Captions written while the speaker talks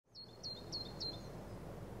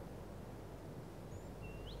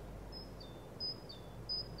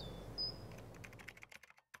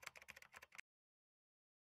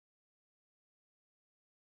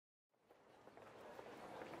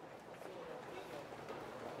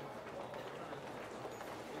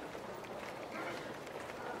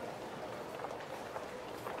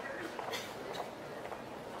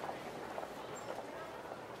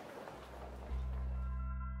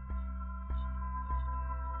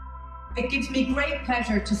It gives me great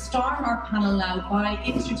pleasure to start our panel now by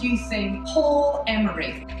introducing Paul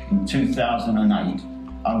Emery. In 2008,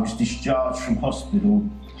 I was discharged from hospital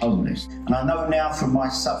homeless, and I know now from my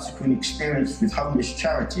subsequent experience with homeless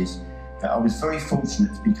charities that I was very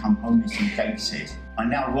fortunate to become homeless in Gateshead. I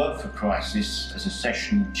now work for Crisis as a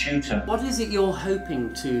session tutor. What is it you're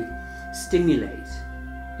hoping to stimulate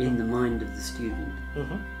in the mind of the student?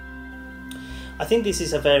 I think this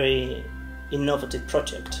is a very innovative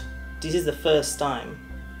project. This is the first time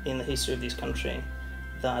in the history of this country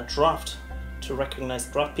that a draft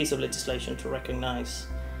piece of legislation to recognise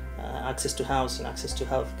access to housing, access to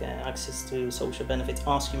healthcare, access to social benefits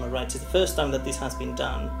as human rights. It's the first time that this has been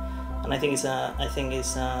done, and I think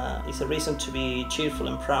it's a reason to be cheerful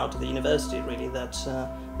and proud to the university, really,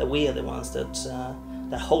 that we are the ones that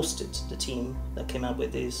hosted the team that came up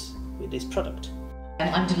with this product.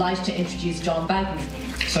 I'm delighted to introduce John Bowden.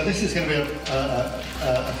 So this is going to be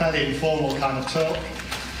a fairly informal kind of talk.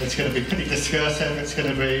 It's going to be pretty discursive, it's going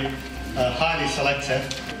to be highly selective.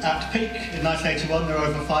 At peak, in 1981, there were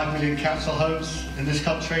over 5 million council homes in this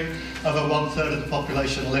country. Over 1/3 of the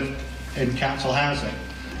population lived in council housing.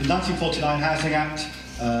 The 1949 Housing Act,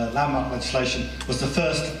 landmark legislation, was the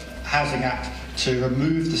first housing act to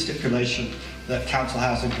remove the stipulation that council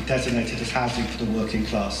housing be designated as housing for the working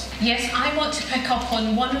class. Yes, I want to pick up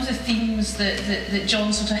on one of the themes that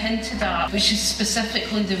John sort of hinted at, which is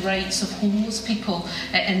specifically the rights of homeless people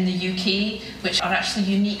in the UK, which are actually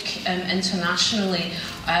unique internationally,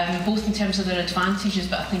 both in terms of their advantages,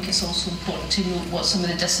 but I think it's also important to note what some of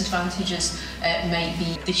the disadvantages might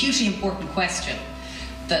be. The hugely important question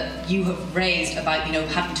that you have raised about,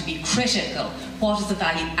 having to be critical, what is the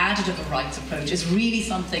value added of a rights approach, is really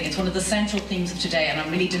something, it's one of the central themes of today, and I'm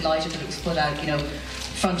really delighted that it was put out,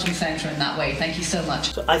 front and centre in that way. Thank you so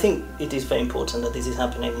much. So I think it is very important that this is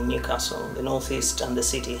happening in Newcastle. The North East and the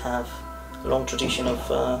city have a long tradition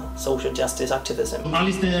of social justice activism.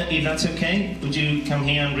 Alistair, if that's okay, would you come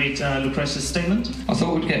here and read Lucretia's statement? I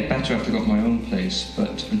thought it would get better after I got my own place,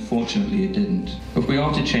 but unfortunately it didn't. If we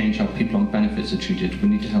are to change how people on benefits are treated, we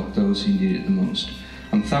need to help those who need it the most.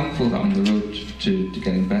 I'm thankful that I'm on the road to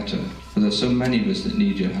getting better, but there are so many of us that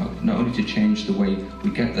need your help, not only to change the way we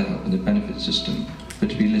get the help in the benefit system, but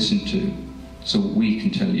to be listened to, so we can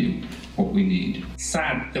tell you what we need.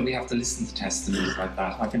 Sad that we have to listen to testimonies like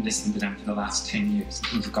that. I've been listening to them for the last 10 years.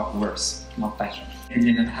 Things have got worse, not better. 1.5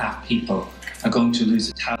 million people are going to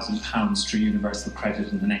lose £1,000 through universal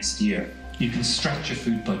credit in the next year. You can stretch your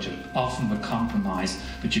food budget, often with compromise,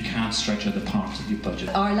 but you can't stretch other parts of your budget.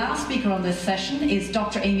 Our last speaker on this session is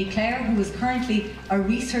Dr. Amy Clare, who is currently a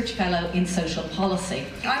research fellow in social policy.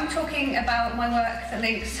 I'm talking about my work that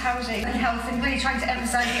links housing and health and really trying to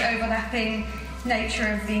emphasise the overlapping nature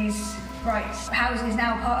of these rights. Housing is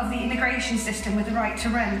now part of the immigration system with the right to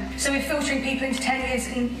rent. So we're filtering people into tenures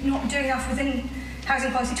and not doing enough within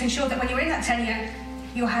housing policy to ensure that when you're in that tenure,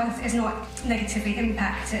 your health is not negatively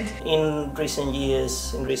impacted. In recent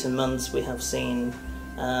years, in recent months, we have seen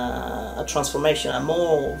a transformation, a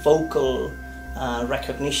more vocal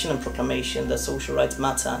recognition and proclamation that social rights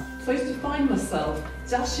matter. So I used to find myself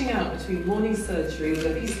dashing out between morning surgery with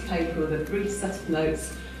a piece of paper with a brief set of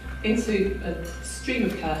notes into a stream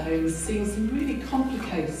of care homes, seeing some really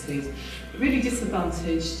complicated, really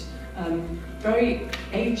disadvantaged, very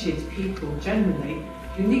aged people generally,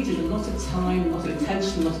 who needed a lot of time, a lot of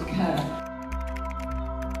attention, a lot of care.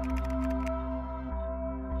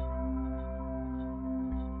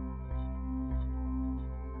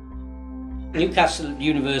 Newcastle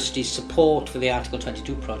University's support for the Article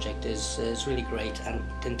 22 project is really great and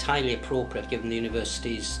entirely appropriate given the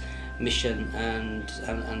university's mission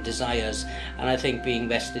and desires, and I think being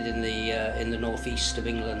vested in the northeast of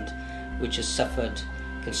England, which has suffered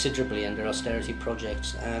considerably under austerity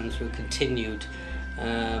projects and through continued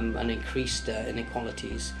and increased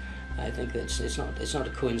inequalities, I think that it's not a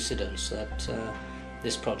coincidence that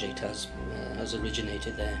this project has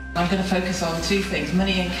originated there. I'm going to focus on two things: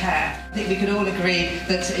 money and care. I think we could all agree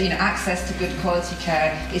that access to good quality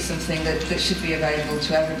care is something that should be available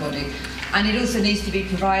to everybody. And it also needs to be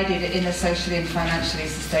provided in a socially and financially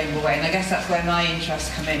sustainable way. And I guess that's where my interests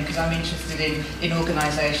come in, because I'm interested in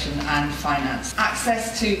organisation and finance.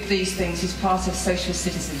 Access to these things is part of social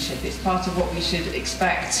citizenship. It's part of what we should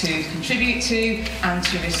expect to contribute to and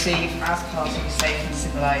to receive as part of a safe and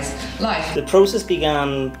civilised life. The process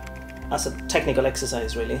began as a technical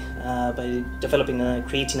exercise, really, by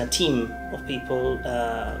creating a team of people,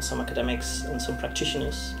 some academics and some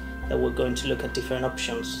practitioners, that we're going to look at different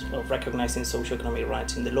options of recognising socio-economic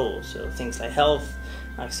rights in the law. So things like health,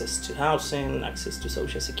 access to housing, access to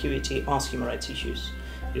social security, as human rights issues.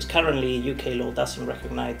 Because currently UK law doesn't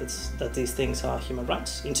recognise that these things are human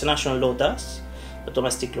rights. International law does, but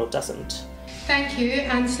domestic law doesn't. Thank you,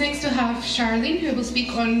 and next we'll have Charlene, who will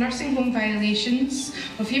speak on nursing home violations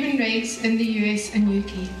of human rights in the US and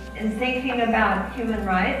UK. In thinking about human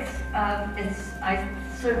rights, I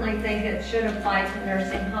certainly think it should apply to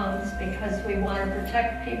nursing homes because we want to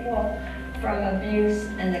protect people from abuse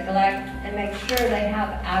and neglect and make sure they have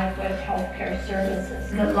adequate health care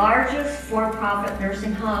services. The largest for-profit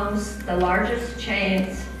nursing homes, the largest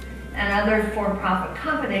chains, and other for-profit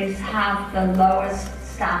companies have the lowest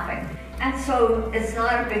staffing. And so it's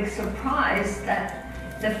not a big surprise that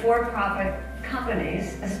the for-profit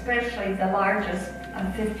companies, especially the largest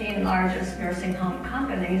of 15 largest nursing home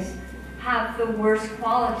companies, have the worst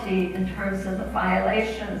quality in terms of the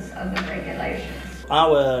violations of the regulations.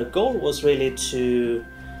 Our goal was really to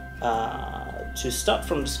start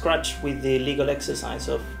from scratch with the legal exercise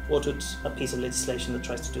of what would a piece of legislation that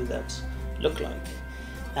tries to do that look like.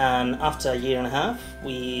 And after a year and a half,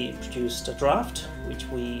 we produced a draft, which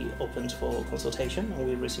we opened for consultation, and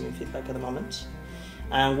we're receiving feedback at the moment.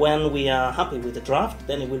 And when we are happy with the draft,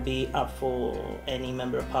 then it will be up for any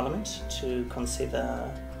member of parliament to consider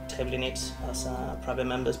tabling it as a private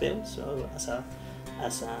member's bill, so as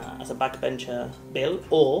a backbencher bill,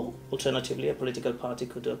 or alternatively a political party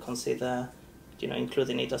could consider,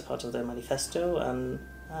 including it as part of their manifesto, and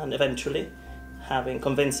eventually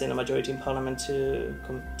convincing a majority in parliament to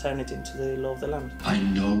turn it into the law of the land. I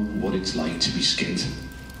know what it's like to be skint.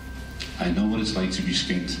 I know what it's like to be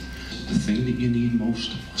skint. The thing that you need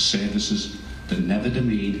most are services that never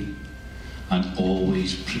demean and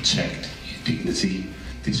always protect your dignity.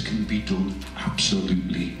 This can be done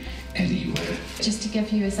absolutely anywhere. Just to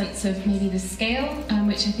give you a sense of maybe the scale,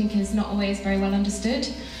 which I think is not always very well understood.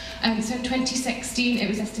 So in 2016, it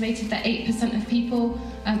was estimated that 8% of people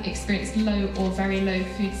experienced low or very low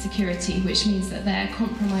food security, which means that they're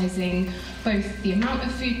compromising both the amount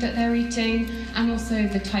of food that they're eating and also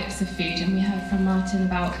the types of food. And we heard from Martin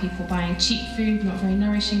about people buying cheap food, not very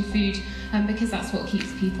nourishing food, because that's what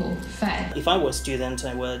keeps people fed. If I were a student,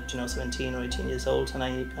 I were 17 or 18 years old, and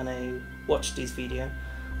I watched this video,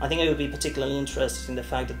 I think I would be particularly interested in the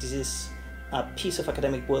fact that this is a piece of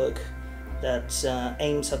academic work that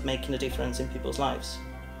aims at making a difference in people's lives.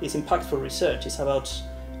 It's impactful research. It's about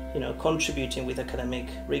contributing with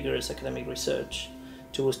rigorous academic research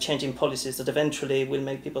towards changing policies that eventually will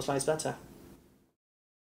make people's lives better.